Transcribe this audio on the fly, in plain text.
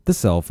The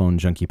Cell Phone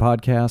Junkie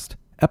Podcast,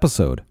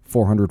 episode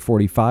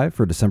 445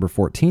 for December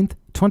 14th,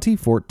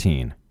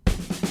 2014.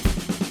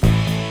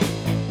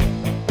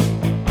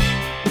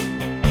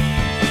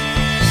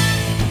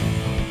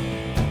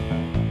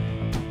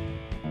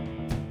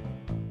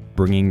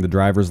 Bringing the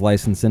driver's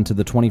license into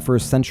the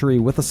 21st century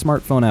with a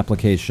smartphone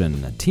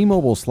application,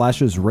 T-Mobile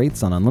slashes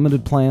rates on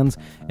unlimited plans,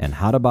 and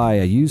how to buy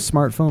a used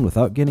smartphone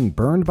without getting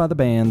burned by the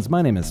bans.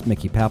 My name is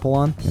Mickey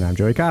Papillon. And I'm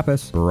Joey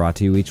Kappas. Brought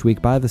to you each week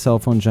by the Cell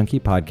Phone Junkie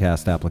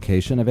podcast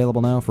application,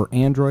 available now for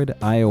Android,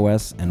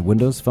 iOS, and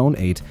Windows Phone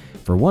 8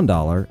 for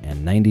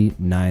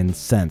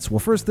 $1.99. Well,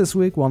 first this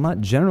week, while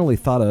not generally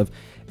thought of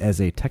as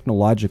a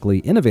technologically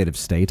innovative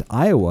state,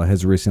 Iowa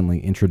has recently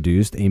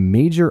introduced a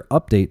major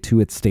update to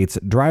its state's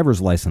driver's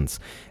license.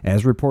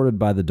 As reported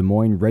by the Des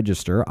Moines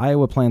Register,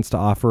 Iowa plans to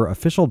offer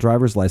official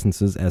driver's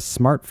licenses as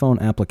smartphone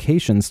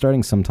applications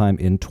starting sometime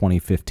in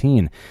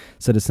 2015.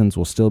 Citizens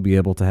will still be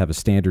able to have a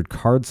standard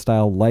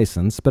card-style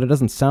license, but it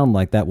doesn't sound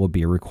like that will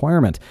be a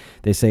requirement.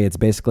 They say it's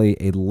basically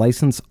a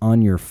license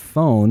on your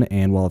phone,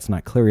 and while it's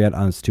not clear yet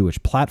as to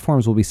which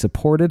platforms will be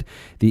supported,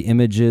 the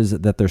images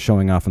that they're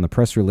showing off in the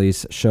press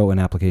release show an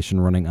application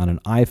running on an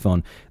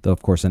iPhone, though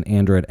of course an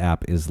Android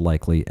app is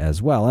likely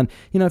as well. And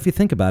if you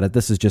think about it,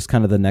 this is just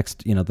kind of the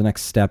next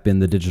step in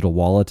the digital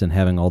wallet and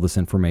having all this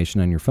information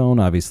on your phone.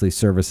 Obviously,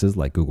 services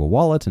like Google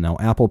Wallet and now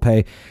Apple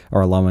Pay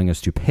are allowing us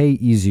to pay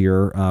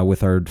easier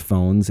with our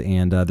phones,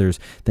 and there's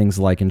things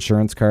like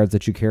insurance cards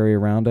that you carry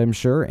around, I'm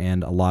sure,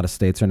 and a lot of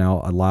states are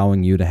now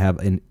allowing you to have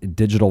a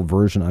digital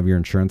version of your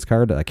insurance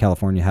card.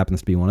 California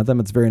happens to be one of them.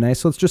 It's very nice,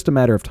 so it's just a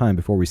matter of time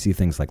before we see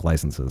things like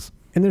licenses.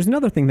 And there's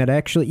another thing that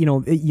actually,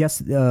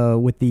 yes,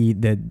 with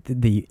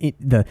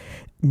the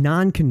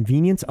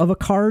non-convenience of a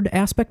card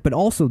aspect, but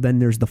also then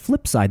there's the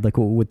flip side, like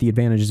with the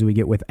advantages we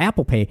get with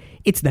Apple Pay,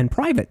 it's then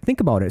private. Think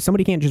about it.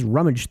 Somebody can't just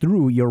rummage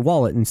through your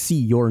wallet and see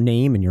your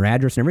name and your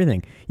address and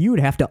everything. You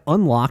would have to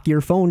unlock your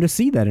phone to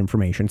see that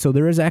information. So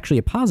there is actually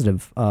a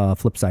positive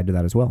flip side to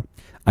that as well.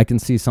 I can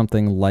see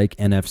something like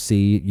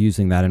NFC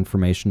using that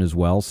information as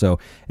well. So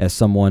as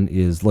someone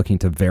is looking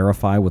to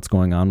verify what's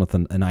going on with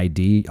an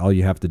ID, all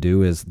you have to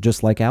do is,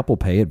 just like Apple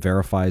Pay, it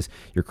verifies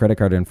your credit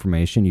card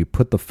information. You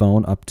put the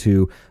phone up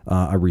to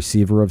a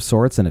receiver of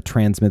sorts, and it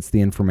transmits the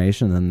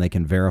information, and then they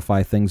can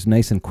verify things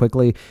nice and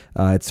quickly.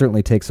 It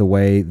certainly takes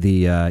away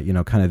the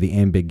kind of the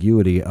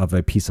ambiguity of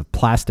a piece of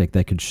plastic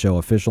that could show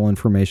official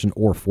information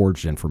or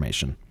forged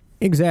information.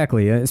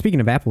 Exactly. Speaking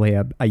of Apple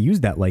Pay, I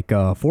used that like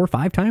 4 or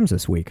 5 times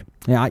this week.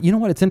 Yeah, you know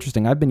what? It's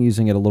interesting. I've been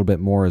using it a little bit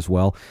more as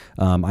well.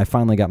 I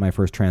finally got my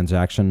first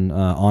transaction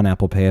on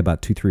Apple Pay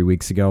about 2-3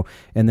 weeks ago,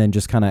 and then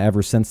just kind of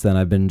ever since then,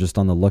 I've been just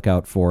on the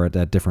lookout for it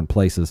at different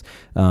places.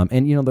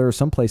 And there are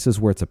some places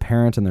where it's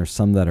apparent, and there's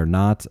some that are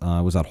not. I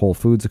was at Whole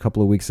Foods a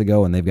couple of weeks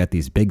ago, and they've got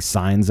these big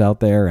signs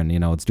out there, and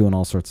it's doing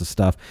all sorts of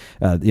stuff,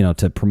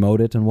 to promote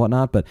it and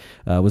whatnot. But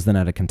I was then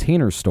at a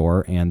Container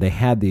Store, and they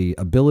had the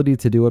ability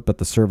to do it, but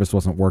the service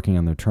wasn't working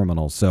on their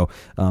terminals. So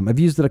I've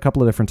used it a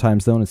couple of different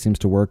times though, and it seems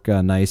to work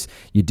nice.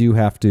 You do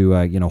have to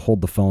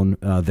hold the phone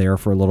there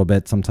for a little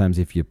bit. Sometimes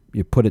if you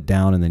put it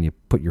down and then you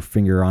put your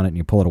finger on it and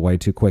you pull it away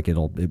too quick,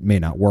 it may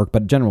not work,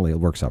 but generally it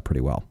works out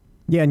pretty well.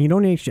 Yeah, and you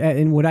don't.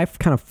 And what I've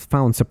kind of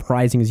found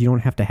surprising is you don't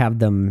have to have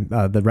them.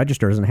 The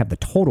register doesn't have the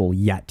total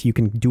yet. You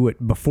can do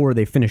it before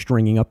they finished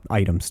ringing up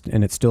items,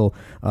 and it still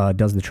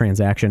does the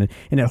transaction.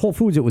 And at Whole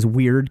Foods, it was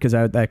weird because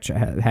that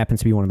happens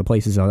to be one of the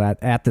places I was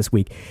at this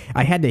week.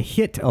 I had to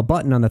hit a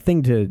button on the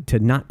thing to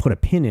not put a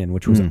pin in,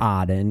 which was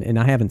odd, and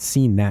I haven't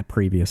seen that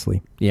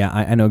previously. Yeah,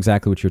 I know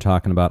exactly what you're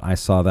talking about. I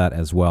saw that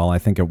as well. I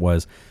think it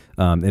was.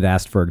 It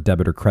asked for a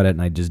debit or credit,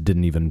 and I just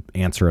didn't even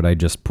answer it. I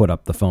just put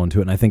up the phone to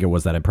it, and I think it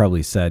was that. It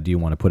probably said, do you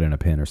want to put in a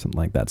PIN or something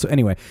like that? So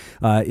anyway,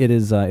 it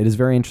is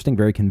very interesting,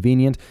 very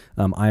convenient.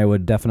 Iowa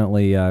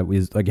definitely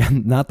is,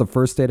 again, not the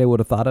first state I would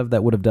have thought of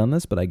that would have done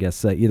this, but I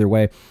guess either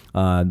way,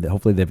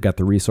 hopefully they've got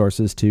the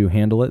resources to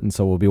handle it, and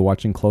so we'll be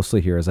watching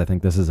closely here, as I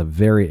think this is a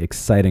very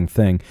exciting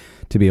thing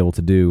to be able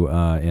to do,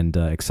 and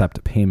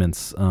accept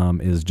payments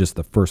is just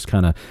the first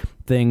kind of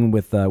thing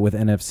with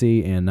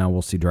NFC, and now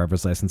we'll see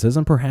driver's licenses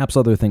and perhaps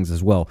other things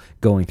as well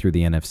going through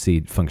the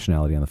NFC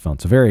functionality on the phone.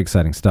 So very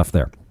exciting stuff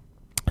there.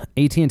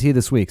 AT&T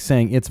this week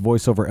saying its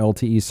voice over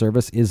LTE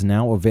service is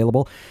now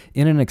available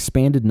in an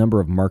expanded number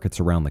of markets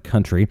around the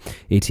country.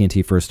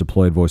 AT&T first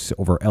deployed voice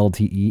over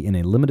LTE in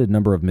a limited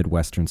number of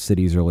Midwestern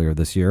cities earlier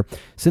this year.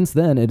 Since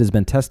then, it has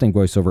been testing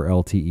voice over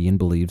LTE and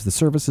believes the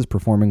service is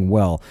performing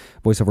well.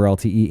 Voice over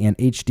LTE and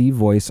HD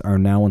voice are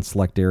now in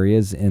select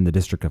areas in the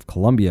District of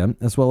Columbia,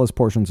 as well as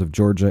portions of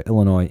Georgia,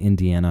 Illinois,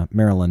 Indiana,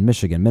 Maryland,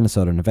 Michigan,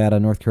 Minnesota, Nevada,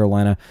 North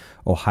Carolina,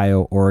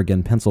 Ohio,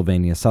 Oregon,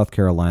 Pennsylvania, South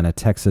Carolina,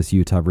 Texas,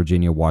 Utah,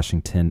 Virginia,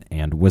 Washington,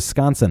 and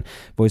Wisconsin.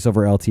 Voice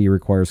over LTE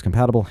requires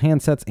compatible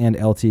handsets and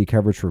LTE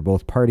coverage for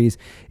both parties.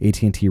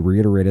 AT&T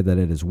reiterated that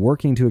it is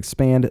working to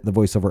expand the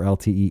voice over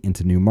LTE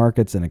into new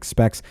markets and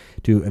expects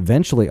to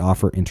eventually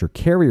offer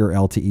inter-carrier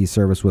LTE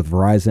service with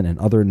Verizon and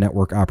other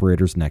network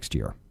operators next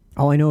year.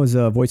 All I know is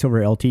voice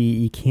over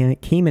LTE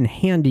came in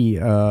handy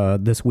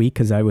this week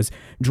because I was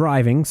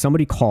driving.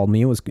 Somebody called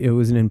me. It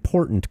was an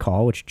important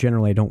call, which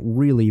generally I don't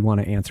really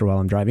want to answer while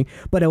I'm driving.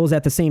 But I was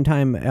at the same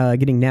time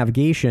getting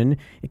navigation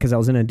because I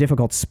was in a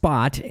difficult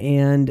spot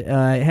and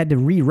I had to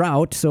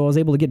reroute, so I was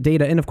able to get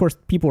data. And of course,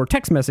 people were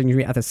text messaging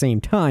me at the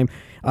same time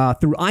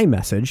through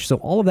iMessage. So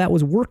all of that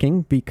was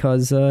working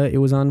because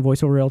it was on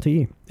voice over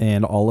LTE.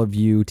 And all of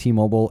you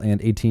T-Mobile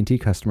and AT&T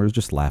customers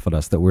just laugh at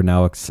us that we're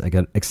now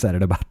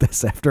excited about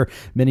this after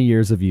many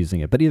years of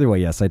using it. But either way,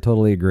 yes, I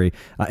totally agree.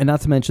 And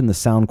not to mention the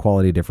sound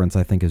quality difference,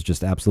 I think is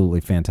just absolutely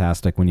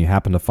fantastic when you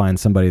happen to find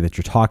somebody that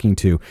you're talking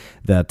to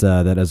that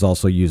is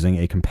also using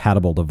a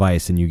compatible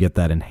device and you get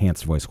that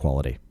enhanced voice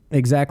quality.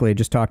 Exactly. I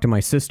just talked to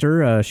my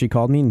sister. She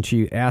called me and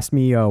she asked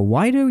me,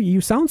 "Why do you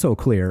sound so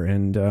clear?"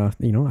 And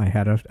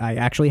I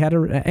actually had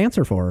an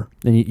answer for her.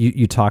 And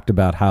you talked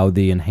about how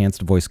the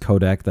enhanced voice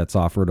codec that's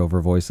offered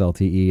over voice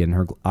LTE, and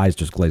her eyes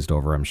just glazed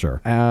over, I'm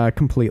sure.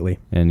 Completely.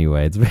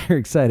 Anyway, it's very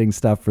exciting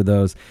stuff for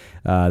those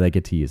that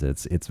get to use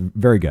it. It's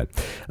very good.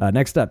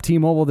 Next up,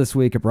 T-Mobile this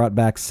week brought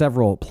back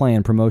several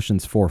plan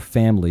promotions for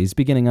families.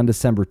 Beginning on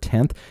December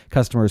 10th,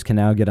 customers can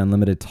now get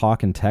unlimited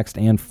talk and text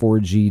and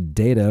 4G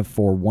data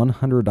for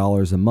 $100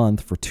 a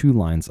month for 2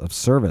 lines of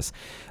service.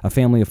 A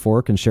family of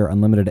 4 can share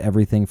unlimited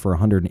everything for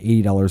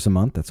 $180 a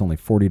month. That's only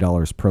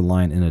 $40 per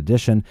line in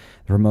addition.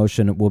 The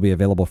promotion will be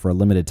available for a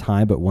limited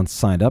time, but once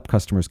signed up,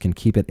 customers can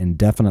keep it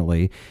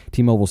indefinitely.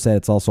 T-Mobile said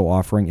it's also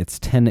offering its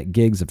 10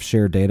 gigs of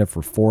shared data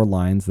for 4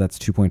 lines. That's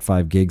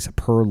 2.5 gigs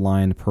per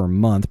line per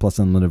month, plus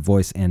unlimited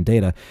voice and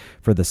data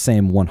for the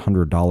same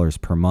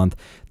 $100 per month.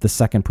 The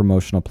second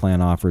promotional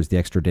plan offers the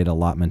extra data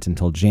allotment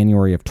until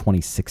January of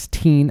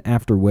 2016,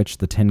 after which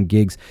the 10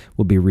 gigs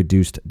will be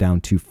reduced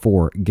down to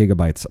 4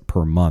 gigabytes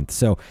per month.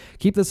 So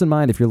keep this in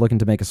mind if you're looking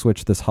to make a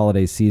switch this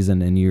holiday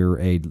season and you're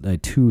a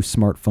 2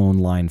 smartphone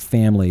line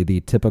family.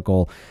 The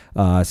typical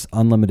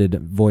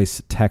unlimited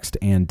voice, text,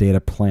 and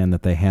data plan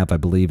that they have, I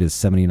believe, is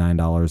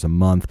 $79 a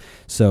month.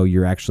 So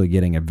you're actually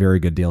getting a very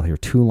good deal here.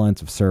 2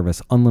 lines of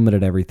service,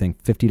 unlimited everything,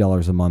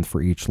 $50 a month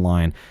for each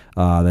line.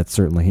 That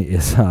certainly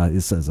is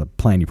a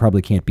plan you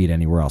probably can't beat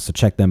anywhere else. So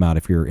check them out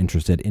if you're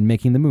interested in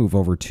making the move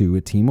over to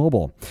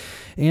T-Mobile.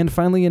 And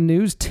finally in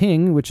news,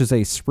 Ting, which is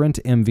a Sprint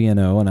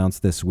MVNO,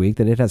 announced this week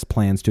that it has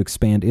plans to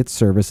expand its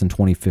service in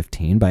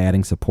 2015 by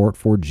adding support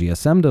for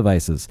GSM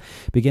devices.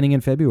 Beginning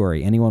in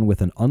February, anyone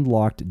with an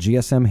unlocked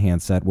GSM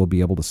handset will be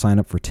able to sign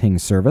up for Ting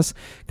service.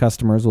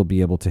 Customers will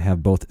be able to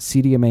have both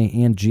CDMA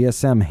and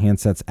GSM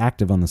handsets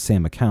active on the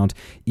same account,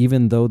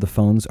 even though the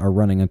phones are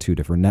running on 2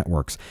 different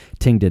networks.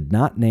 Ting did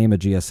not name a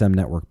GSM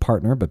network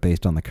partner, but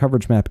based on the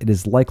coverage map, it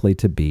is likely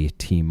to be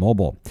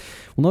T-Mobile.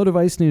 Well, no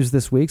device news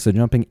this week, so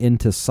jumping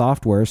into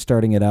software,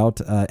 starting it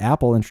out,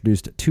 Apple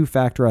introduced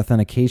 2-factor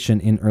authentication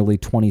in early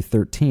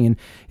 2013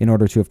 in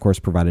order to, of course,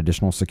 provide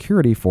additional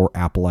security for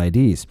Apple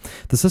IDs.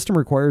 The system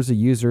requires a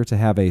user to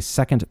have a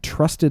second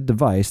trusted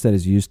device that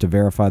is used to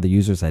verify the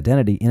user's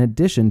identity, in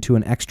addition to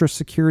an extra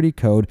security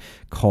code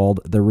called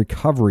the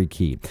recovery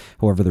key.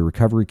 However, the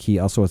recovery key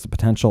also has the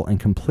potential and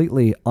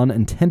completely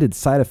unintended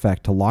side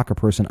effect to lock a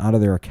person out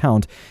of their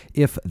account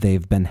if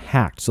they've been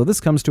hacked. So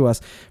this comes to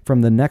us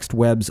from the Next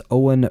Web's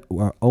Owen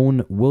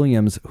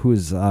Williams,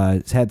 who's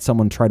had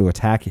someone try to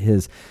attack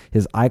his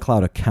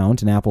iCloud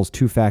account, and Apple's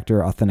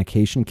 2-factor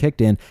authentication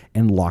kicked in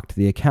and locked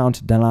the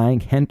account,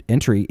 denying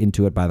entry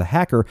into it by the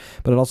hacker,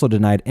 but it also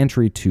denied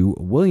entry to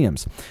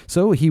Williams.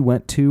 So he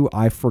went to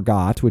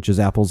iForgot, which is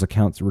Apple's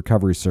account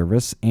recovery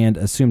service, and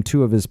assumed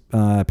 2 of his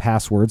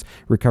passwords,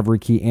 recovery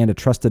key, and a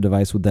trusted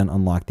device would then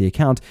unlock the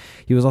account.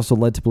 He was also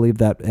led to believe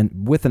that,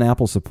 and with an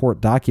Apple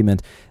support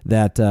document,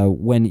 that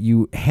when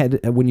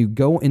you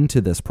go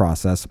into this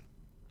process,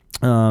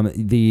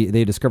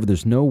 they discovered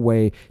there's no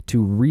way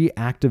to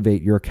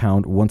reactivate your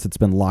account once it's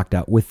been locked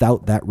out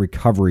without that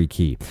recovery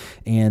key.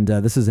 And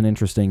this is an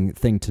interesting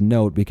thing to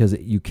note because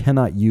you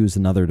cannot use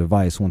another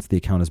device once the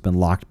account has been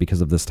locked because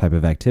of this type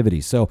of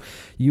activity. So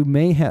you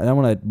may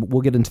have,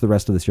 we'll get into the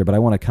rest of this here, but I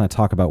want to kind of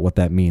talk about what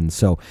that means.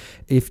 So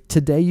if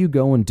today you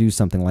go and do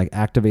something like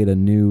activate a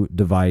new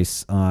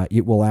device,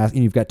 it will ask,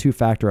 and you've got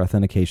 2-factor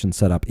authentication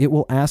set up, it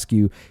will ask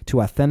you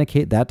to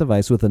authenticate that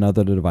device with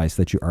another device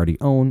that you already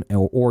own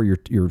or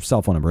your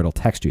cell phone number. It'll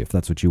text you if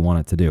that's what you want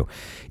it to do.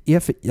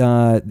 If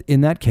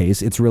in that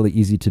case, it's really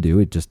easy to do.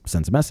 It just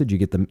sends a message, you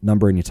get the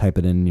number and you type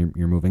it in and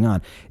you're moving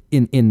on.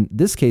 In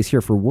this case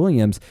here for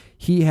Williams,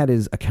 he had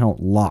his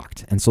account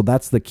locked. And so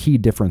that's the key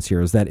difference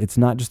here, is that it's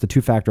not just a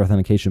 2-factor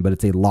authentication, but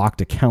it's a locked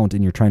account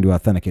and you're trying to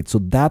authenticate. So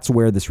that's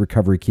where this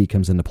recovery key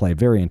comes into play.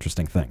 Very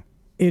interesting thing.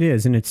 It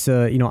is, and it's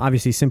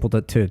obviously simple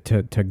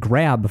to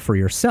grab for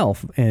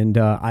yourself, and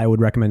I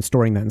would recommend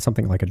storing that in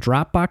something like a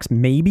Dropbox,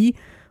 maybe.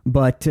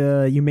 but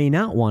you may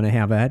not want to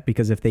have that,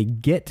 because if they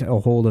get a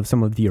hold of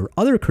some of your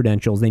other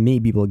credentials, they may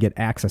be able to get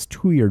access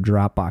to your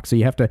Dropbox. So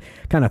you have to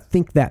kind of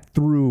think that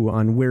through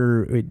on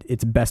where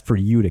it's best for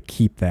you to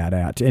keep that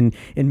at, and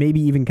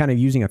maybe even kind of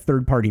using a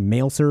third-party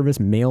mail service,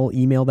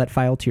 email that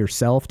file to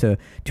yourself to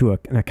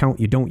an account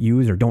you don't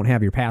use or don't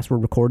have your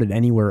password recorded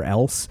anywhere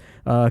else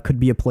could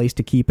be a place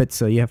to keep it.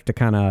 So you have to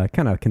kind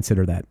of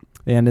consider that.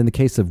 And in the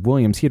case of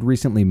Williams, he had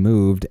recently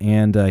moved,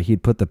 and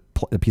he'd put the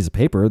piece of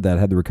paper that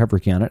had the recovery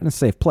key on it in a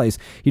safe place.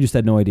 He just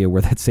had no idea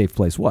where that safe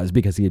place was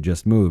because he had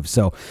just moved.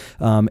 So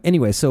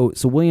anyway, so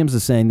Williams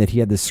is saying that he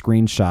had this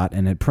screenshot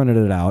and had printed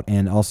it out,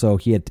 and also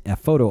he had a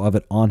photo of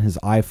it on his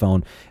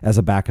iPhone as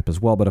a backup as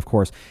well. But of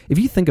course, if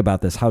you think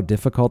about this, how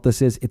difficult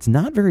this is, it's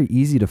not very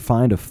easy to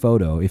find a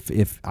photo.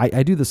 If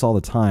I do this all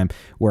the time,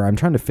 where I'm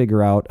trying to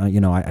figure out,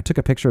 I took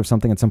a picture of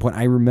something at some point.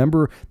 I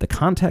remember the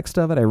context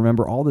of it. I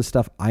remember all this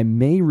stuff. I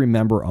may remember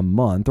a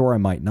month, or I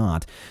might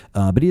not.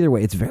 But either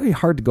way, it's very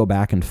hard to go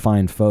back and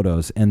find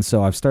photos. And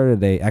so I've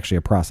started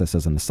a process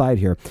as an aside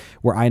here,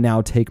 where I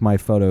now take my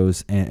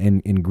photos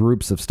in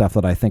groups of stuff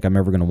that I think I'm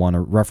ever going to want to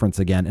reference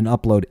again, and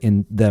upload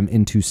them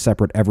into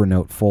separate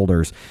Evernote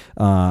folders,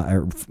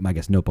 or I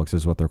guess notebooks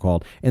is what they're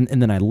called. And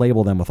then I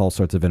label them with all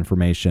sorts of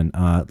information,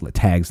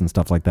 tags and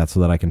stuff like that, so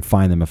that I can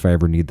find them if I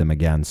ever need them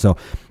again. So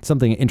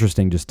something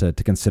interesting just to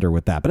consider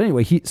with that. But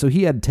anyway,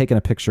 he had taken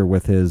a picture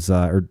with his,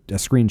 or a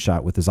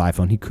screenshot with his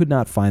iPhone. He could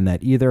not find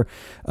that either.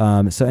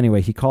 So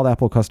anyway, he called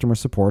Apple customer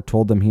support,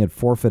 told them he had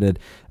forfeited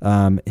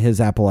his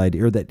Apple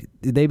ID, or that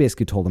they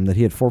basically told him that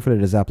he had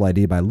forfeited his Apple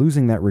ID by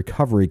losing that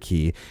recovery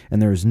key,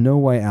 and there is no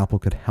way Apple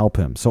could help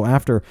him. So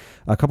after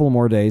a couple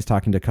more days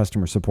talking to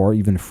customer support,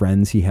 even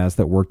friends he has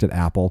that worked at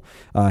Apple,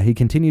 he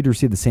continued to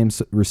receive the same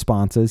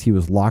responses. He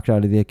was locked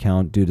out of the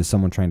account due to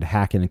someone trying to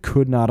hack it, and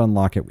could not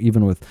unlock it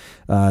even with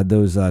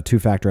those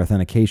two-factor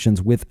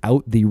authentications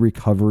without the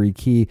recovery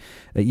key,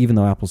 even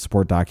though Apple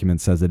support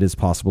document says it is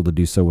possible to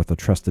do so with a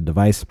trusted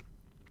device.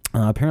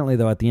 Apparently,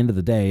 though, at the end of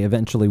the day,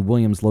 eventually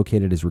Williams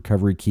located his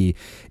recovery key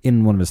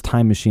in one of his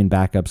Time Machine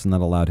backups, and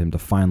that allowed him to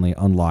finally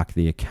unlock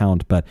the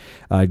account. But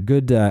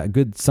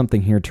good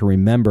something here to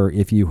remember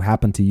if you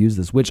happen to use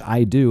this, which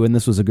I do, and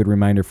this was a good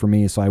reminder for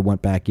me, so I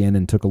went back in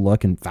and took a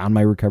look and found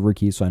my recovery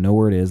key, so I know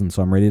where it is, and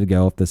so I'm ready to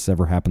go if this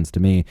ever happens to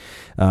me.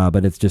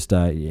 But it's just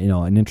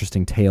an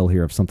interesting tale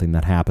here of something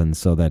that happens,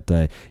 so that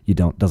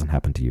doesn't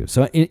happen to you.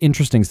 So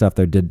interesting stuff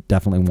there. Did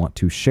definitely want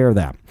to share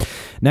that.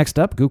 Next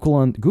up, Google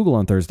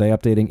on Thursday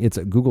updating its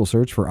Google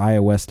search for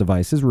iOS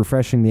devices,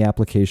 refreshing the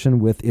application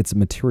with its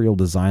material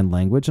design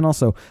language, and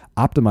also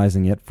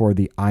optimizing it for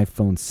the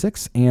iPhone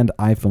 6 and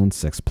iPhone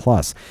 6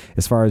 Plus.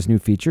 As far as new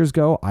features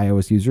go,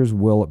 iOS users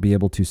will be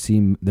able to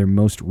see their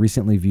most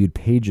recently viewed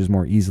pages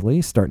more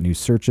easily, start new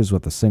searches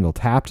with a single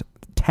tap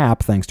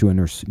thanks to a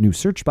new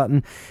search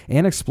button,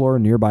 and explore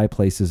nearby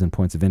places and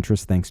points of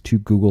interest thanks to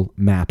Google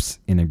Maps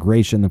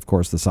integration. Of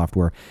course, the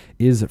software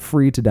is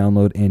free to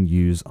download and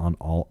use on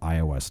all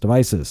iOS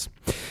devices.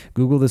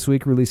 Google this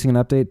week releasing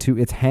an update to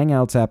its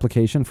Hangouts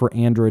application for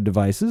Android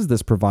devices.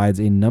 This provides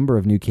a number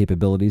of new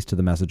capabilities to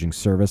the messaging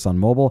service on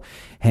mobile.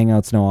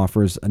 Hangouts now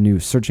offers a new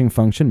searching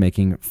function,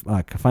 making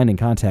finding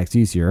contacts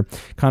easier.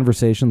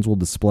 Conversations will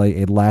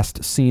display a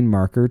last seen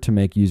marker to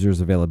make users'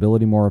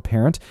 availability more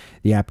apparent.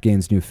 The app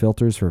gains new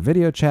filters for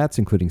video chats,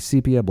 including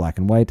sepia, black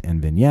and white,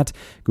 and vignette.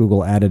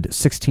 Google added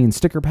 16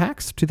 sticker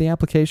packs to the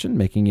application,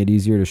 making it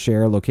easier to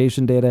share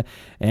location data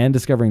and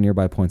discovering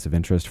nearby points of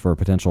interest for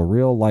potential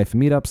real-life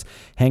meetups.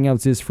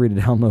 Hangouts is free to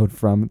download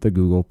from the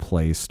Google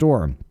Play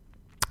Store.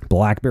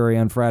 BlackBerry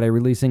on Friday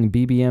releasing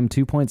BBM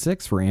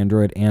 2.6 for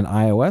Android and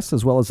iOS,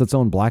 as well as its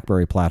own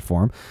BlackBerry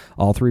platform.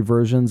 All three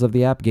versions of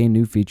the app gain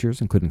new features,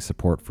 including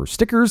support for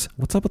stickers.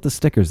 What's up with the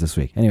stickers this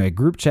week? Anyway,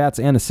 group chats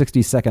and a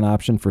 60-second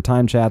option for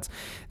time chats.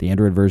 The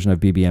Android version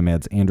of BBM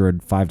adds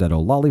Android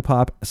 5.0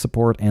 Lollipop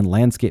support and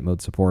landscape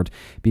mode support.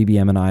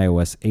 BBM and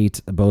iOS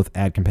 8 both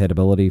add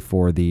compatibility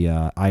for the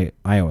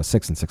iOS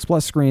 6 and 6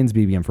 Plus screens.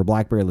 BBM for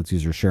BlackBerry lets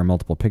users share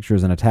multiple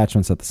pictures and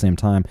attachments at the same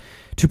time.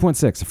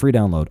 2.6, a free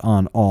download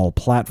on all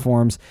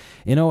platforms.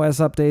 In OS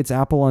updates,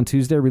 Apple on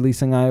Tuesday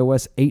releasing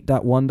iOS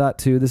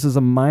 8.1.2. This is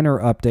a minor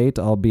update,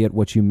 albeit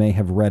what you may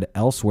have read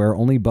elsewhere.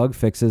 Only bug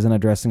fixes and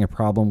addressing a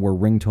problem where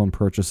ringtone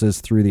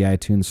purchases through the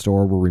iTunes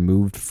Store were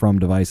removed from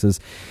devices.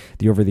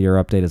 The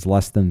over-the-air update is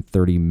less than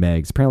 30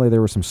 megs. Apparently,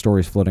 there were some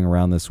stories floating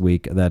around this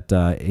week that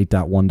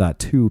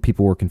 8.1.2,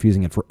 people were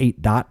confusing it for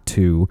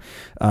 8.2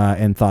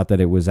 and thought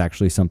that it was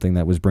actually something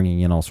that was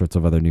bringing in all sorts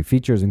of other new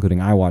features, including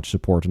iWatch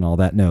support and all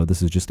that. No,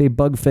 this is just a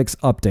bug fix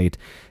update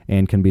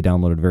and can be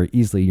downloaded very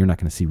easily. You're not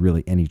going to see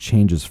really any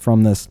changes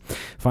from this.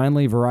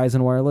 Finally,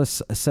 Verizon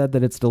Wireless said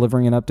that it's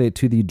delivering an update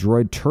to the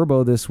Droid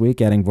Turbo this week,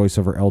 adding voice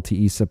over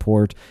LTE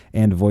support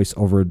and voice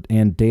over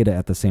and data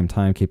at the same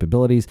time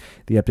capabilities.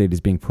 The update is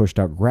being pushed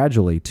out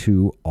gradually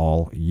to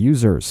all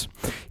users.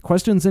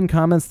 Questions and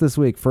comments this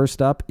week.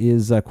 First up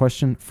is a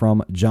question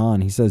from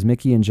John. He says,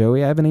 Mickey and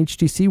Joey, I have an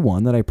HTC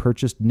One that I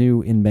purchased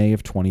new in May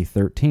of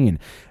 2013.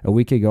 A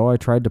week ago, I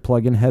tried to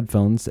plug in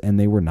headphones and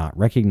they were not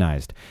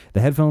recognized.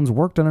 The headphones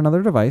worked on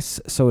another device,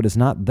 so it is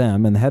not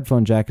them, and the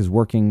headphone jack was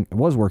working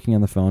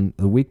on the phone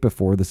the week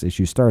before this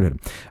issue started.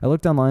 I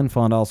looked online,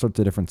 found all sorts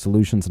of different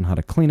solutions on how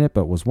to clean it,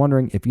 but was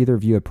wondering if either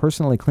of you had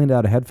personally cleaned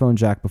out a headphone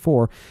jack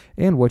before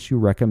and what you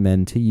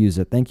recommend to use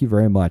it. Thank you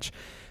very much,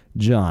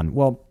 John.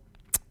 Well,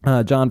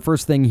 John,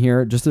 first thing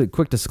here, just a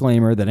quick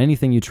disclaimer that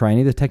anything you try,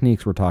 any of the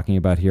techniques we're talking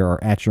about here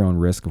are at your own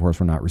risk. Of course,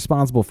 we're not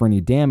responsible for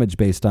any damage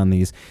based on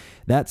these.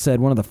 That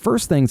said, one of the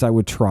first things I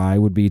would try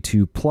would be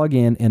to plug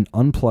in and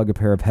unplug a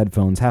pair of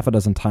headphones half a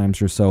dozen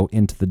times or so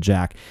into the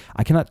jack.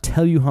 I cannot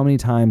tell you how many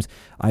times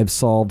I've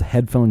solved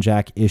headphone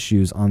jack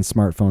issues on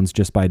smartphones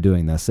just by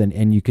doing this.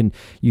 And you can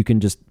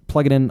just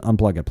plug it in,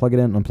 unplug it, plug it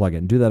in, unplug it,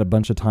 and do that a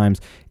bunch of times,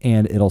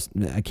 and it'll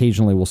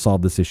occasionally will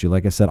solve this issue.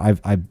 Like I said,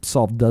 I've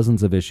solved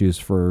dozens of issues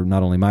for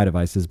not only my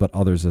devices, but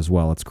others as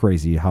well. It's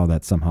crazy how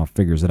that somehow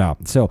figures it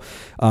out. So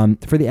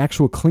for the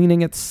actual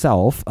cleaning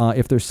itself,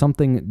 if there's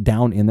something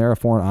down in there, a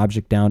foreign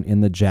object down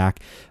in the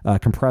jack,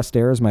 compressed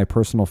air is my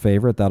personal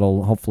favorite.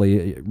 That'll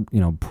hopefully,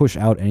 push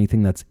out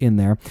anything that's in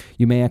there.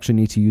 You may actually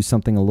need to use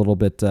something a little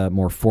bit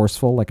more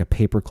forceful, like a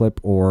paper clip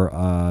or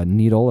a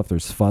needle if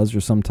there's fuzz or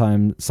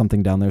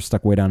something down there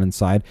stuck way down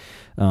inside.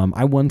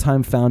 I one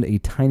time found a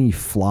tiny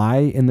fly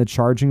in the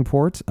charging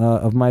port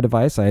of my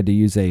device. I had to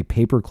use a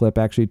paper clip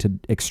actually to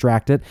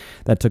extract it.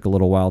 That took a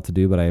little while to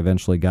do, but I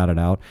eventually got it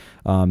out.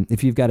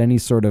 If you've got any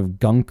sort of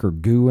gunk or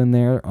goo in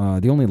there,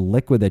 the only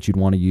liquid that you'd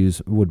want to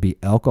use would be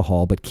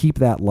alcohol, but keep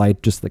that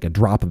light, just like a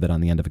drop of it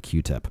on the end of a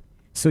Q-tip.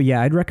 So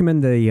yeah, I'd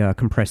recommend the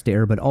compressed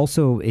air, but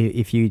also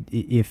if you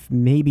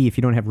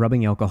don't have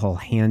rubbing alcohol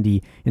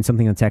handy, and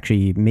something that's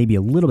actually maybe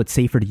a little bit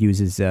safer to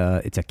use is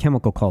it's a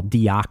chemical called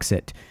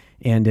deoxit,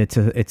 and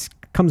it's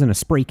comes in a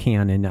spray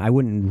can, and I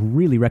wouldn't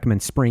really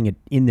recommend spraying it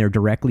in there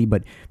directly,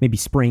 but maybe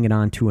spraying it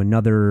onto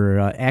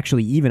another,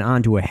 actually even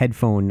onto a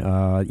headphone,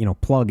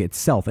 plug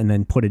itself, and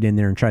then put it in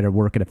there and try to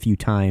work it a few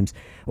times,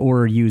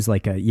 or use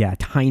like a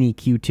tiny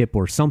Q-tip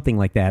or something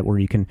like that, where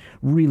you can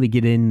really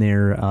get in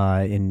there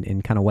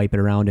and kind of wipe it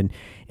around.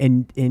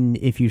 And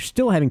if you're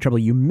still having trouble,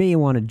 you may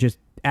want to just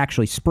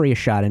actually spray a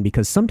shot in,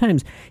 because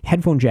sometimes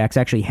headphone jacks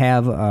actually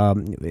have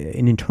an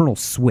internal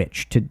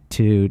switch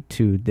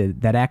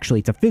that actually,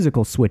 it's a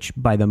physical switch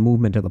by the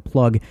movement of the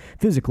plug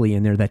physically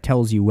in there that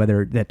tells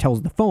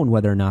the phone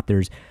whether or not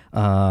there's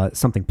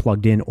something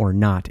plugged in or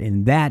not,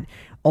 and that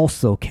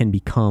also can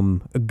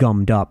become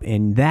gummed up,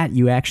 and that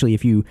you actually,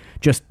 if you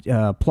just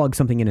plug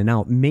something in and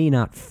out, may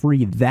not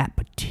free that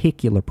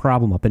particular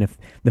problem up. And if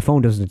the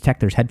phone doesn't detect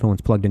there's headphones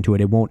plugged into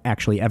it, it won't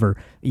actually ever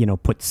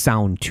put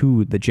sound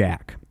to the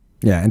jack.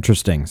 Yeah,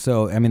 interesting.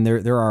 So, I mean,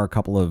 there are a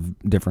couple of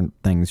different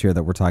things here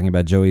that we're talking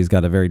about. Joey's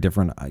got a very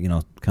different,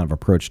 kind of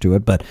approach to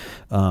it. But,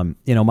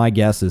 my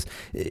guess is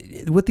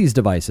with these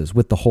devices,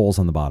 with the holes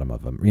on the bottom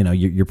of them,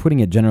 you're putting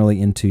it generally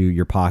into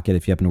your pocket.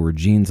 If you happen to wear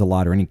jeans a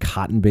lot or any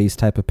cotton-based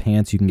type of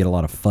pants, you can get a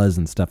lot of fuzz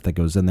and stuff that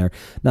goes in there.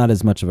 Not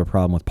as much of a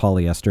problem with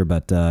polyester,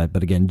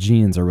 but again,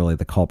 jeans are really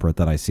the culprit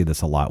that I see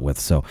this a lot with.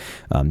 So,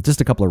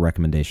 just a couple of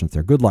recommendations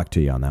there. Good luck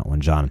to you on that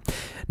one, John.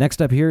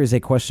 Next up here is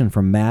a question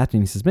from Matt,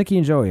 and he says, Mickey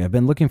and Joey, I've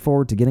been looking forward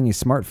to getting a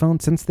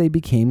smartphone since they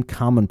became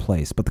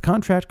commonplace, but the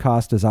contract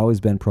cost has always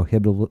been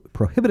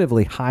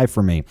prohibitively high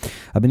for me.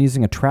 I've been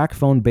using a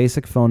TracFone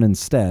basic phone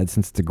instead,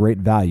 since it's a great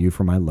value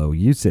for my low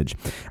usage.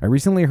 I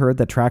recently heard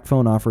that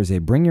TracFone offers a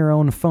bring your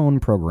own phone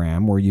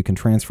program where you can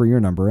transfer your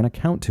number and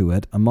account to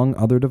it, among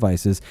other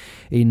devices,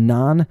 a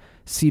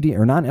non-CD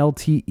or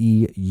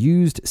non-LTE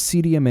used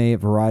CDMA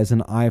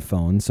Verizon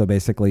iPhone. So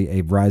basically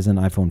a Verizon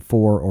iPhone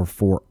 4 or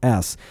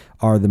 4S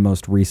are the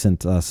most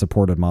recent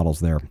supported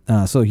models there.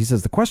 So he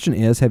says, the question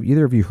is, have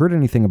either of you heard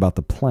anything about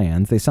the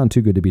plans? They sound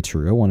too good to be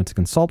true. I wanted to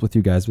consult with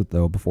you guys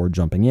though before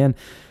jumping in.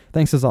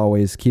 Thanks as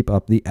always. Keep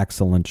up the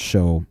excellent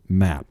show,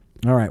 Matt.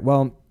 All right.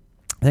 Well,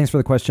 thanks for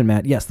the question,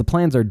 Matt. Yes, the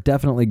plans are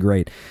definitely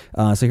great.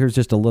 So here's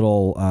just a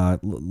little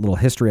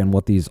history on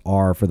what these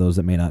are for those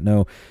that may not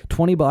know.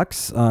 $20,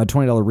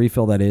 $20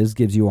 refill that is,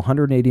 gives you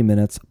 180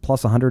 minutes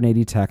plus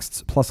 180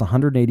 texts plus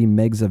 180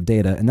 megs of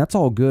data, and that's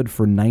all good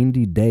for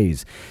 90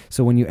 days.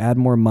 So when you add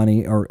more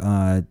money,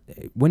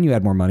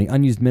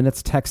 unused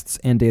minutes, texts,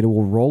 and data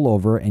will roll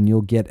over, and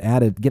you'll get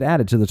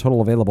added to the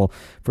total available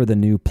for the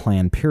new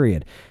plan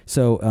period.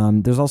 So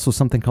there's also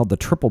something called the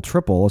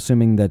triple,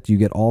 assuming that you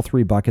get all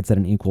three buckets at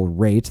an equal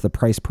rate. The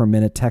price per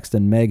minute text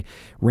and meg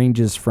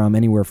ranges from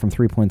anywhere from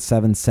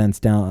 3.7 cents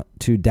down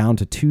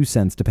to 2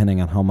 cents,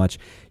 depending on how much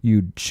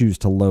you choose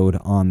to load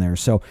on there.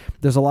 So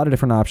there's a lot of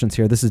different options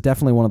here. This is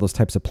definitely one of those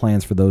types of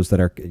plans for those that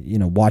are,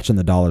 watching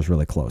the dollars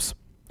really close.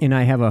 And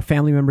I have a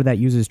family member that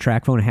uses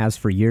TracFone, has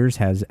for years,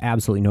 has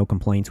absolutely no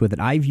complaints with it.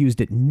 I've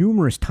used it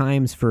numerous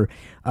times for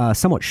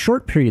somewhat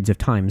short periods of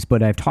times,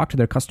 but I've talked to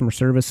their customer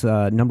service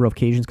a number of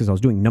occasions because I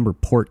was doing number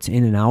ports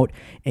in and out,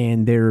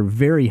 and they're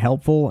very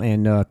helpful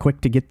and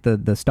quick to get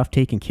the stuff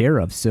taken care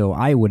of. So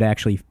I would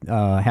actually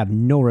have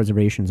no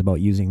reservations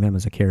about using them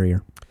as a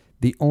carrier.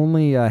 The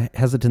only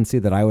hesitancy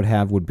that I would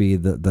have would be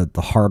the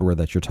hardware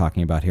that you're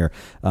talking about here.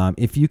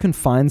 If you can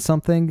find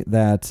something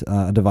that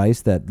a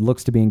device that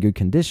looks to be in good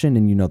condition,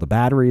 and the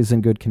battery is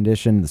in good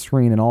condition, the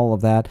screen and all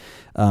of that,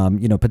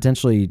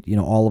 Potentially,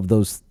 all of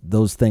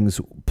those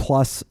things,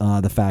 plus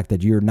the fact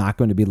that you're not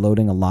going to be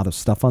loading a lot of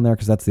stuff on there,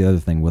 because that's the other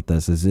thing with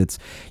this is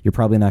you're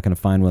probably not going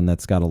to find one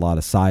that's got a lot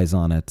of size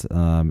on it,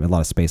 a lot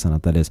of space on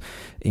it, that is.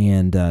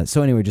 And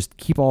so anyway, just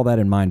keep all that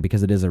in mind,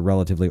 because it is a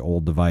relatively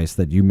old device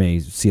that you may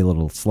see a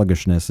little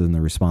sluggishness in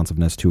the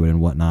responsiveness to it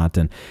and whatnot.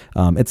 And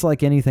it's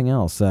like anything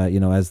else,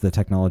 as the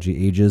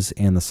technology ages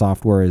and the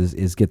software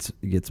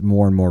gets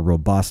more and more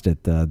robust,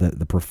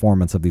 the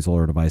performance of these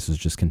older devices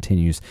just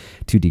continues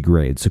to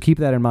degrade. So keep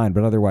that in mind.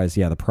 But otherwise,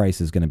 the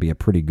price is going to be a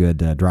pretty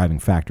good driving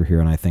factor here.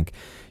 And I think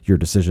your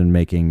decision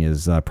making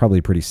is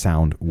probably pretty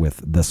sound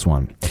with this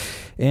one.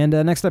 And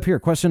next up here,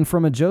 question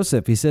from a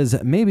Joseph. He says,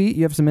 maybe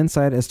you have some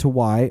insight as to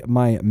why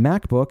my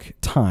MacBook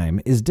time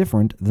is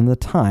different than the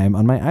time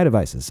on my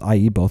iDevices,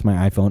 i.e. both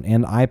my iPhone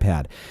and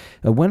iPad.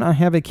 When I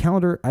have a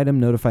calendar item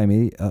notify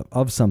me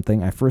of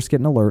something, I first get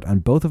an alert on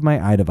both of my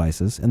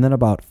iDevices, and then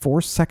about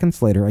 4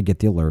 seconds later, I get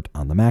the alert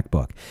on the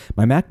MacBook.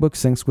 My MacBook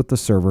syncs with the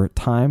server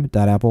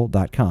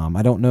time.apple.com.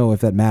 I don't know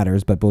if that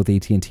matters, but both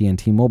AT&T and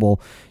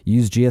T-Mobile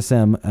use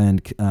GSM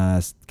and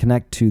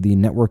connect to the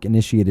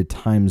network-initiated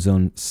time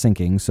zone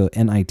syncing, so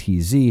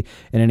NITZ,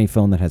 and any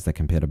phone that has that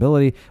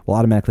compatibility will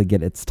automatically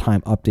get its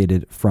time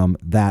updated from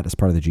that as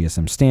part of the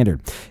GSM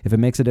standard. If it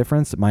makes a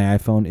difference, my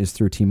iPhone is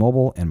through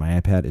T-Mobile and my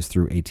iPad is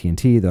through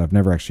AT&T, though I've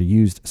never actually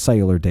used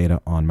cellular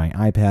data on my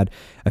iPad.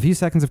 A few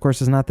seconds, of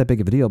course, is not that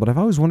big of a deal, but I've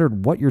always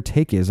wondered what your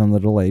take is on the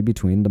delay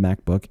between the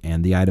MacBook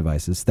and the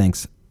iDevices.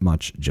 Thanks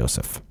much,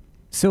 Joseph.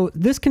 So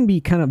this can be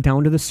kind of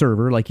down to the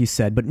server, like you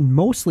said, but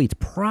mostly it's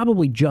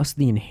probably just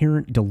the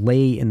inherent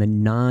delay in the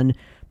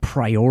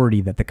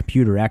non-priority that the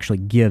computer actually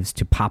gives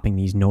to popping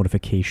these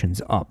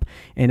notifications up.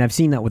 And I've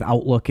seen that with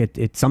Outlook.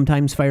 It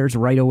sometimes fires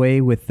right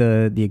away with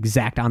the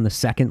exact on the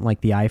second,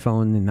 like the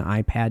iPhone and the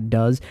iPad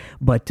does.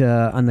 But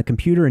on the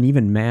computer and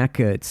even Mac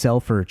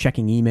itself, for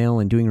checking email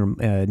and doing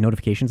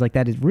notifications like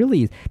that, it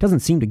really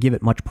doesn't seem to give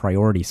it much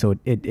priority. So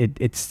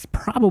it's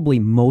probably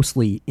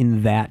mostly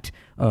in that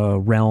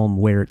realm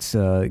where it's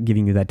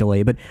giving you that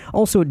delay. But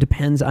also it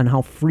depends on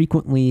how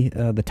frequently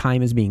the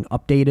time is being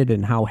updated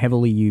and how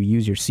heavily you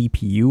use your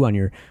CPU on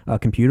your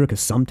computer, because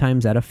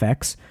sometimes that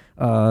affects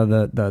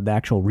the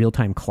actual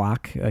real-time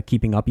clock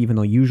keeping up, even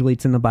though usually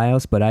it's in the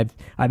BIOS. But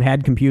I've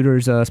had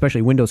computers,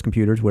 especially Windows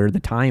computers, where the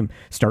time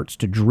starts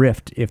to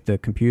drift if the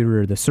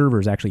computer or the server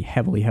is actually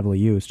heavily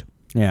used.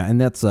 Yeah,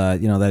 and that's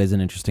that is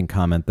an interesting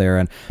comment there,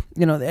 and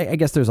I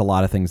guess there's a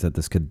lot of things that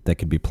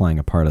could be playing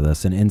a part of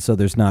this, and so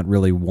there's not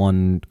really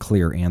one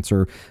clear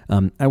answer.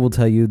 I will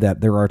tell you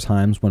that there are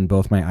times when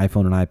both my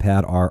iPhone and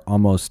iPad are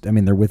almost,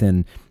 they're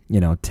within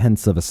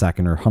tenths of a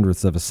second or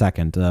hundredths of a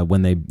second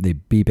when they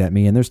beep at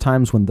me. And there's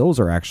times when those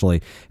are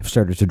actually have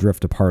started to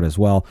drift apart as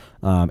well.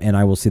 And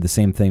I will see the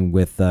same thing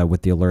with the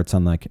alerts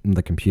on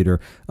the computer.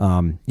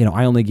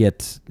 I only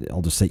get,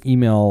 I'll just say,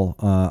 email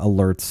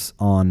alerts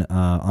on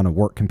a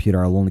work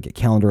computer. I'll only get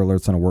calendar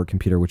alerts on a work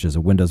computer, which is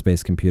a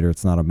Windows-based computer.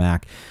 It's not a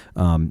Mac.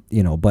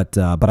 But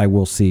I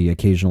will see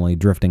occasionally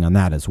drifting on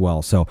that as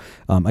well. So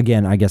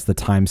again, I guess the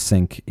time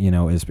sync,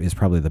 is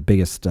probably the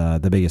biggest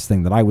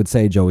thing that I would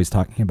say. Joey's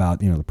talking about,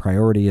 the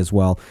priority as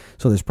well.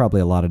 So there's probably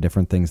a lot of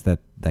different things that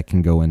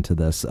can go into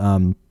this.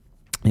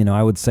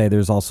 I would say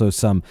there's also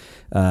some,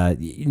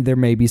 there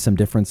may be some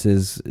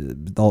differences,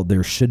 though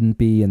there shouldn't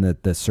be, in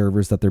the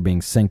servers that they're being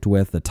synced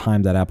with. The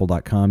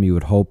time.apple.com, you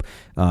would hope,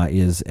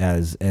 is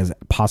as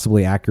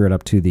possibly accurate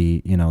up to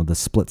the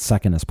split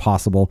second as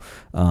possible.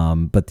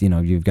 But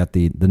you've got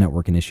the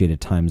network initiated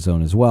time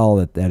zone as well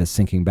that is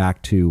syncing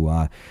back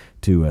to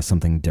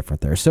something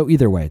different there. So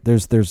either way,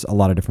 there's a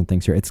lot of different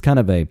things here. It's kind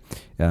of a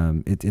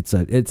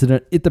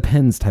it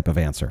depends type of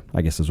answer,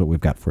 I guess, is what we've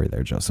got for you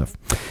there, Joseph.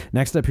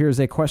 Next up here is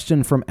a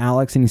question from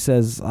Alex, and he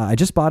says, I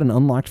just bought an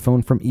unlocked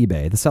phone from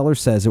eBay. The seller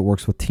says it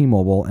works with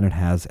T-Mobile and it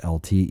has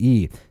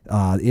LTE.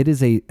 It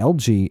is a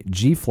LG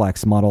G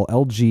Flex model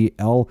LG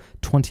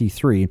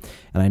L23,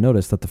 and I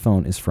noticed that the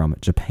phone is from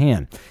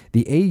Japan.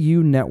 The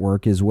AU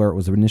network is where it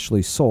was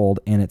initially sold,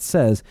 and it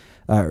says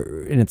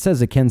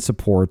it can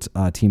support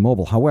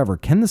T-Mobile. However,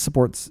 can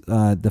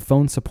the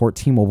phone support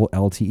T-Mobile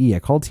LTE? I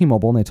called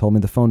T-Mobile and they told me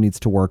the phone needs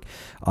to work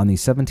on the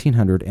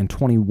 1700 and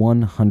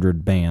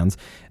 2100 bands.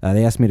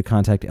 They asked me to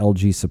contact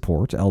LG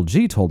support.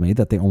 LG told me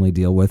that they only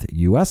deal with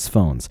US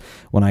phones.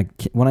 When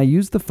I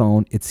use the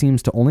phone, it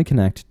seems to only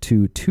connect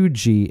to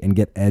 2G and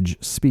get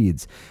edge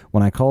speeds.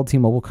 When I called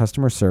T-Mobile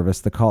customer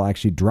service, the call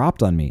actually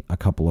dropped on me a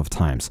couple of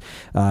times.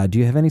 Do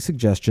you have any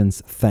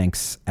suggestions?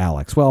 Thanks,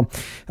 Alex. Well,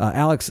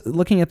 Alex,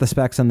 looking at the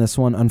specs on this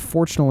one,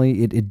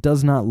 unfortunately, it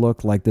does not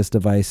look like this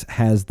device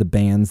has the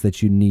bands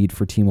that you need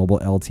for T-Mobile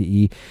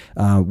LTE.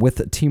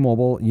 With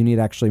T-Mobile, you need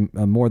actually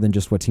more than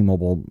just what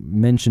T-Mobile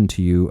mentioned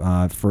to you.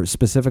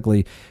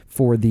 Specifically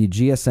for the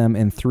GSM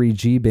and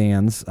 3G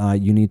bands,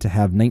 you need to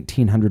have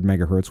 1900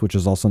 megahertz, which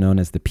is also known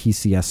as the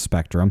PCS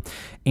spectrum,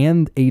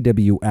 and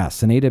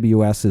AWS. And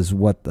AWS is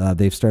what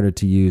they've started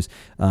to use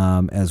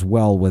as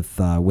well with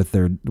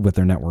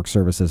their network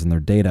services and their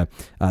data.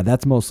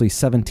 That's mostly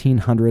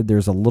 1700.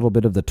 There's a little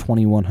bit of the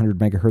 2100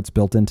 megahertz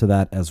built into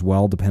that as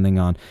well, depending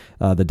on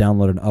the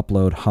download and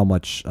upload, how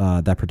much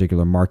that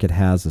particular market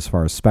has as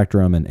far as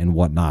spectrum and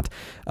whatnot.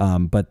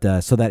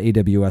 So that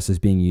AWS is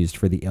being used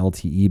for the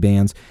LTE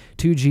bands.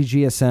 2G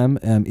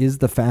GSM is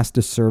the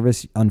fastest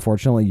service,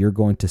 unfortunately, you're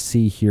going to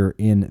see here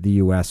in the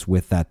U.S.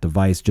 with that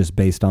device, just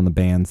based on the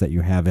bands that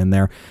you have in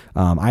there.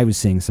 I was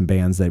seeing some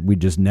bands that we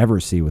just never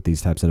see with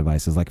these types of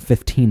devices, like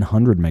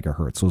 1500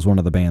 megahertz was one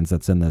of the bands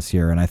that's in this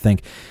here. And I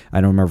don't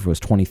remember if it was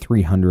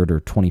 2300 or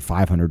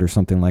 2500 or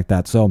something like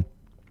that. So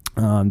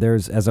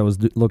as I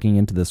was looking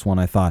into this one,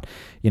 I thought,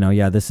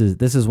 this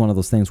is one of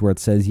those things where it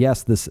says,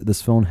 yes,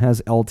 this phone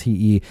has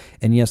LTE,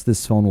 and yes,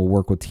 this phone will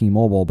work with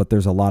T-Mobile, but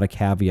there's a lot of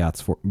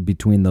caveats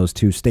between those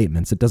two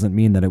statements. It doesn't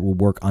mean that it will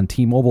work on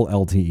T-Mobile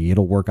LTE.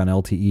 It'll work on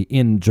LTE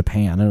in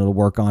Japan, and it'll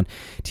work on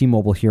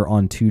T-Mobile here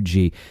on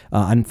 2G.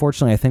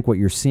 Unfortunately, I think what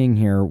you're seeing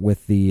here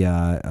with the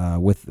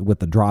with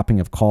the dropping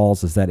of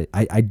calls is that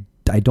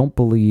I don't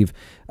believe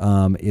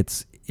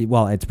it's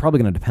probably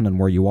going to depend on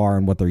where you are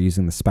and what they're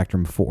using the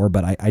spectrum for,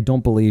 but I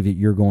don't believe that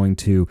you'll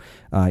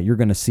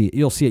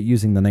see it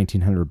using the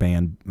 1900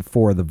 band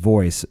for the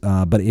voice,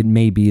 but it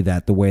may be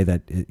that the way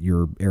that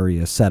your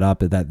area is set up,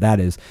 that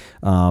is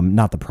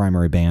not the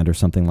primary band or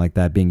something like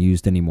that being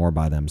used anymore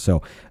by them.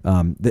 So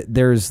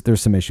there's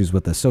some issues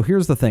with this. So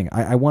here's the thing.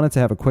 I wanted to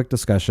have a quick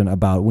discussion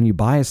about when you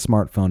buy a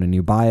smartphone and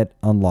you buy it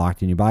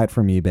unlocked and you buy it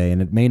from eBay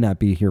and it may not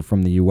be here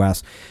from the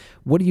U.S.,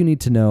 what do you need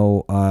to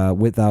know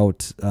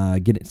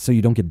so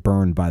you don't get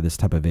burned by this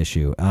type of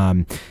issue?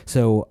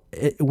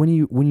 When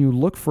you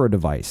look for a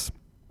device,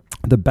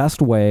 the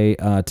best way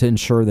to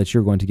ensure that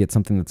you're going to get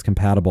something that's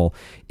compatible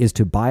is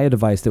to buy a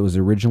device that was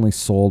originally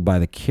sold by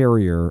the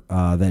carrier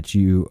that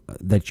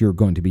you're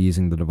going to be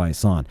using the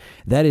device on.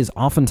 That is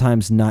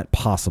oftentimes not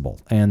possible.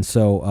 And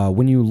so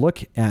when you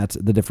look at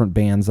the different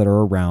bands that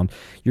are around,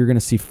 you're going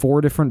to see 4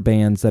 different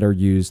bands that are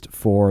used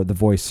for the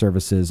voice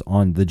services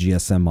on the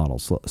GSM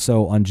models.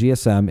 So on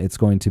GSM, it's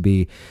going to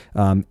be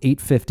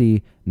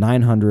 850,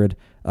 900,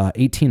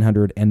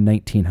 1800 and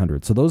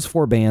 1900. So those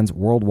 4 bands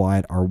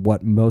worldwide are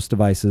what most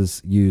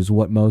devices use,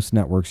 what most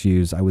networks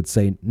use. I would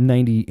say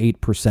 98%,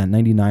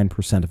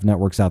 99% of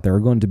networks out there are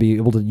going to be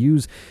able to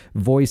use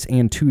voice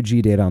and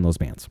 2G data on those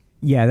bands.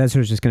 Yeah, that's what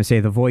I was just going to say.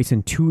 The voice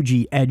and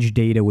 2G edge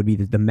data would be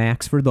the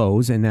max for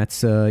those, and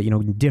that's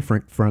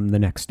different from the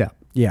next step.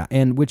 Yeah,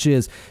 and which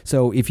is,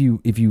 so if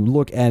you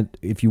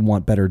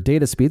want better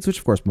data speeds, which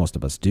of course most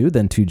of us do,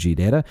 than 2G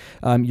data,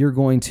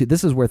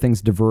 this is where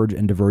things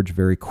diverge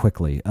very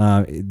quickly.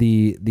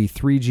 The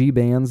 3G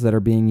bands that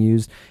are being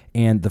used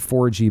and the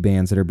 4G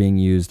bands that are being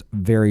used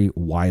very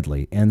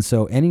widely. And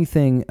so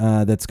anything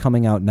that's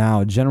coming out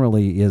now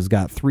generally has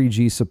got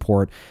 3G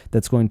support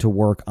that's going to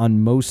work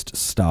on most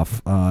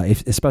stuff,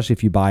 especially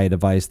if you buy a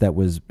device that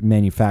was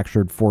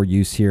manufactured for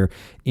use here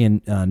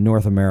in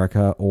North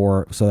America,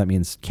 so that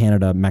means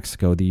Canada,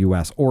 Mexico, the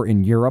US, or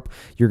in Europe.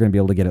 You're going to be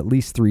able to get at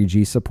least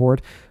 3G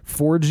support.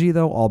 4G,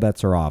 though, all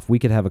bets are off. We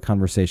could have a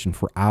conversation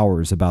for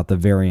hours about the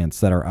variants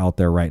that are out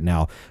there right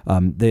now.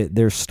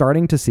 They're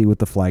starting to see with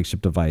the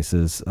flagship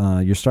devices,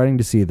 you're starting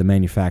to see the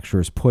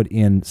manufacturers put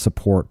in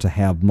support to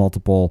have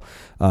multiple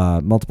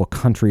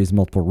countries,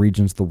 multiple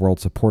regions of the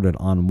world supported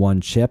on one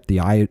chip. The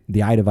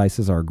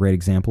iDevices are a great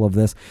example of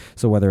this.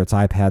 So whether it's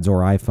iPads or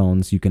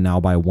iPhones, you can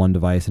now buy one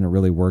device, and it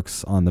really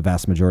works on the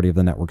vast majority of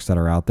the networks that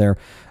are out there.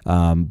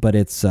 But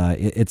it's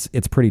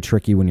pretty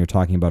tricky when you're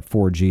talking about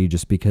 4G,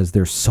 just because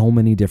there's so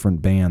many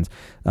different bands.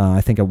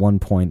 I think at one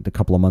point, a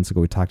couple of months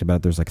ago, we talked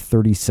about there's like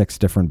 36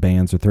 different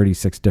bands or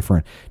 36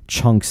 different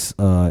chunks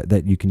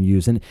that you can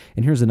use. And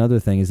here's another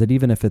thing, is that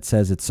even if it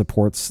says it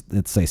supports,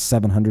 let's say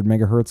 700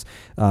 megahertz,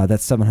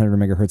 that 700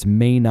 megahertz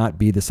may not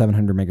be the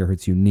 700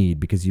 megahertz you need,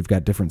 because you've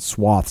got different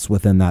swaths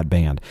within that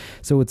band.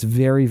 So it's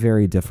very,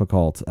 very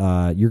difficult.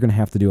 You're going to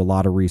have to do a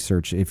lot of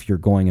research if you're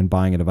going and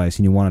buying a device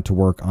and you want it to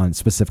work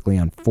specifically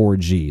on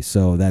 4G.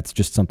 So that's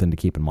just something to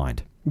keep in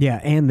mind.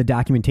 Yeah, and the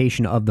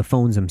documentation of the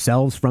phones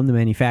themselves from the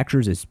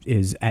manufacturers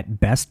is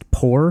at best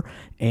poor,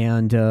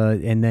 and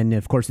then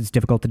of course it's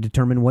difficult to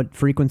determine what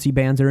frequency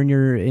bands are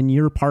in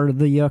your part of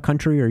the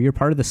country or your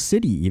part of the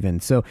city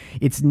even. So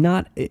it's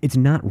not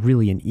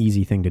really an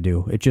easy thing to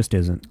do. It just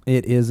isn't.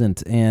 It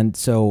isn't, and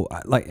so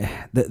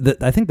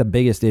I think the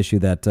biggest issue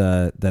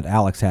that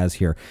Alex has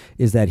here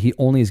is that he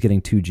only is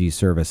getting 2G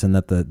service, and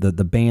that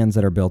the bands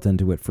that are built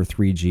into it for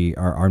 3G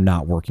are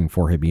not working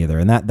for him either,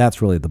 and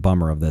that's really the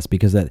bummer of this,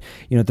 because that.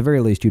 At the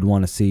very least, you'd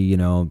want to see,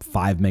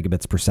 5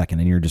 megabits per second,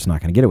 and you're just not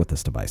going to get it with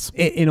this device.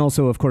 And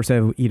also, of course,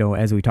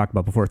 as we talked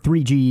about before,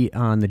 3G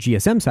on the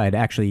GSM side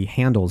actually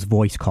handles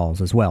voice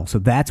calls as well. So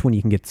that's when you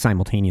can get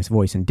simultaneous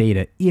voice and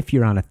data. If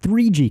you're on a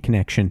 3G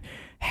connection,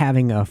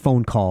 having a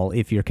phone call,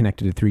 if you're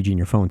connected to 3G and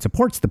your phone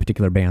supports the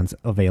particular bands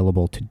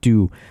available to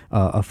do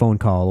a phone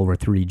call over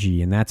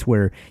 3G, and that's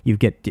where you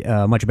get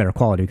much better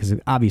quality, because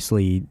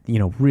obviously,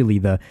 really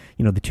the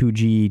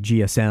 2G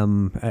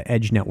GSM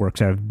edge networks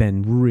have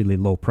been really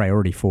low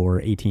priority for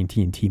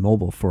AT&T and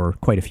T-Mobile for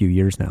quite a few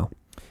years now.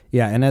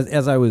 Yeah, and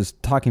as I was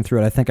talking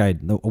through it, I think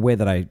the way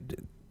that I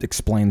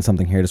explain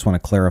something here, I just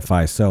want to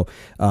clarify. So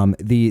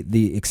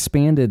the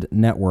expanded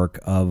network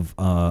of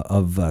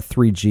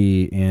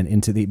 3G and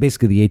into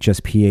basically the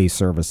HSPA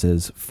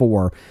services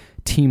for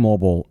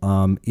T-Mobile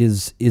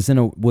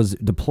was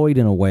deployed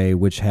in a way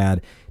which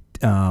had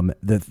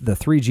the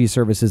 3G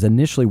services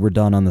initially were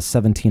done on the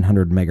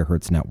 1700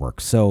 megahertz network.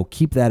 So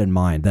keep that in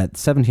mind. That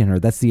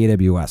 1700, that's the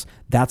AWS.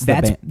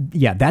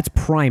 That's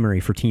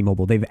primary for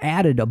T-Mobile. They've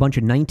added a bunch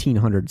of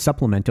 1900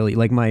 supplementally.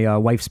 Like my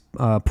wife's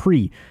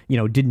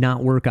did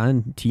not work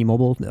on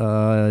T-Mobile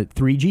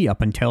 3G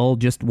up until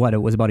just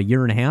it was about a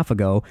year and a half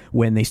ago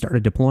when they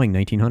started deploying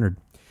 1900.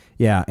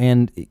 Yeah,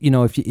 and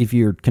if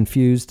you're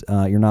confused,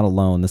 you're not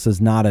alone. This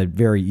is not a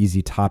very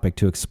easy topic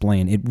to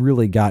explain. It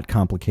really got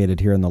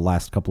complicated here in the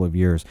last couple of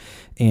years,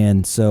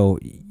 and so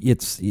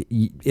it's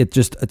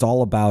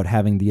all about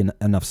having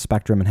enough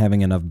spectrum and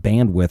having enough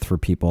bandwidth for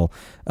people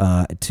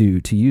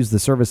to use the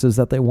services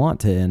that they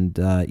want to. And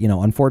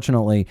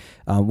unfortunately,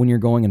 when you're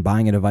going and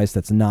buying a device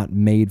that's not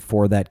made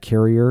for that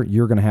carrier,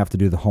 you're going to have to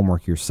do the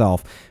homework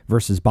yourself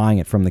versus buying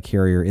it from the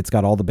carrier. It's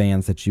got all the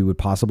bands that you would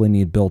possibly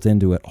need built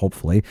into it,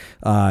 hopefully.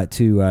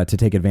 To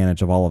take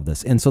advantage of all of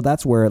this. And so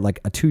that's where like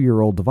a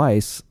 2-year-old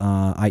device,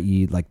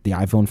 i.e. like the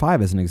iPhone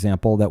 5 as an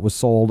example, that was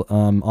sold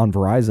on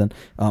Verizon,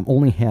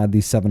 only had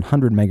the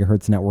 700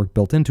 megahertz network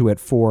built into it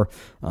for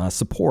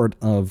support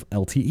of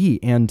LTE.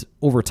 And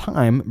over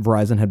time,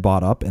 Verizon had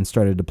bought up and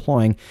started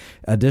deploying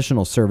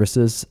additional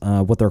services,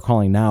 what they're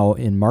calling now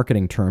in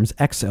marketing terms,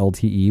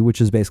 XLTE,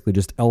 which is basically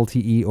just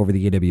LTE over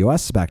the AWS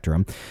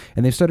spectrum.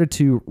 And they've started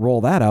to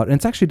roll that out, and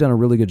it's actually done a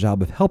really good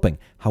job of helping.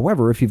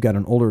 However, if you've got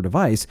an older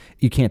device,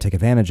 you can't take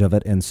advantage of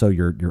it, and so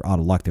you're out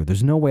of luck there.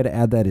 There's no way to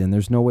add that in.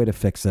 There's no way to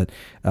fix it.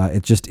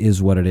 It just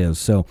is what it is.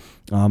 So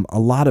a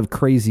lot of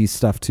crazy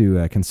stuff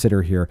to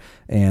consider here.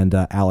 And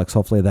Alex,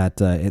 hopefully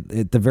that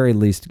at the very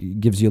least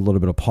gives you a little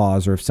bit of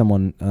pause, or if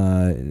someone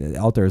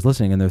out there is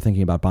listening and they're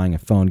thinking about buying a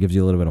phone, gives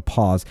you a little bit of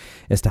pause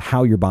as to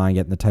how you're buying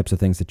it and the types of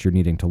things that you're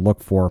needing to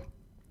look for.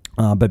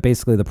 But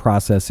basically the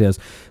process is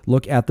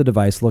look at the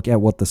device, look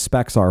at what the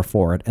specs are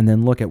for it, and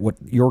then look at what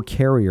your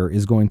carrier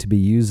is going to be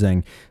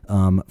using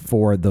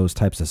for those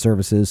types of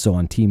services. So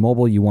on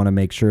T-Mobile, you want to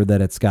make sure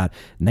that it's got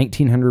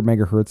 1900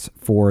 megahertz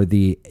for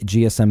the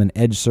GSM and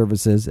Edge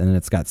services, and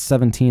it's got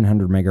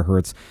 1700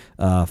 megahertz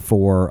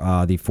for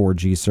the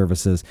 4G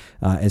services.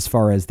 As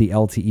far as the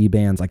LTE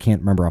bands, I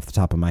can't remember off the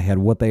top of my head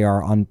what they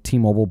are on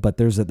T-Mobile, but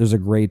there's a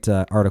great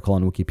article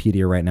on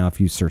Wikipedia right now if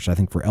you search, I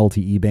think, for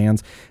LTE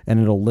bands, and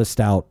it'll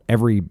list out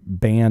every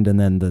band and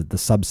then the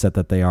subset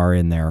that they are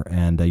in there,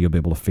 and you'll be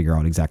able to figure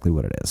out exactly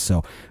what it is.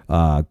 So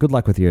good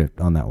luck with you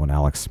on that one,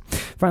 Alex.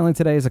 Finally,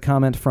 today is a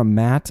comment from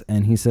Matt,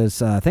 and he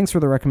says, thanks for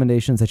the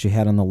recommendations that you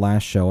had on the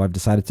last show. I've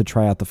decided to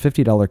try out the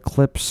 $50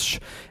 Klipsch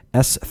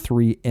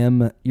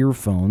S3M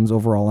earphones.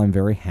 Overall, I'm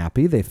very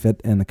happy. They fit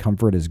and the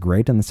comfort is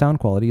great and the sound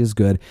quality is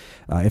good.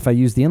 If I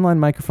use the inline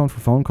microphone for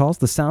phone calls,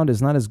 the sound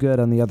is not as good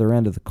on the other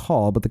end of the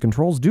call, but the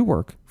controls do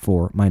work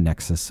for my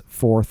Nexus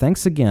 4.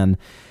 Thanks again,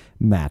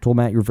 Matt. Well,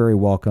 Matt, you're very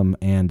welcome,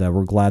 and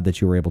we're glad that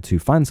you were able to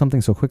find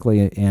something so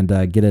quickly and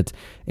get it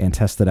and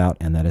test it out,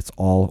 and that it's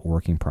all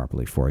working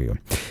properly for you.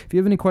 If you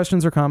have any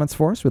questions or comments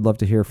for us, we'd love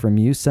to hear from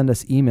you. Send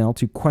us email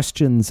to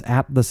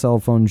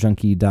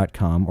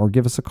questions@thecellphonejunkie.com or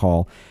give us a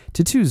call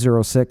to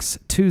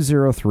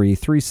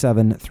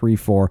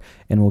 206-203-3734,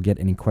 and we'll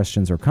get any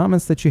questions or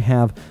comments that you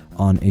have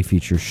on a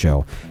future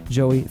show.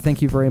 Joey,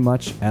 thank you very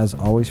much, as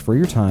always, for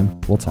your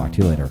time. We'll talk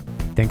to you later.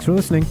 Thanks for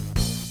listening.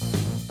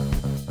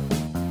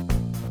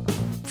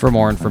 For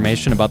more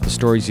information about the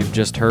stories you've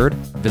just heard,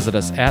 visit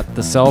us at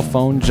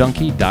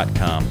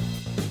thecellphonejunkie.com.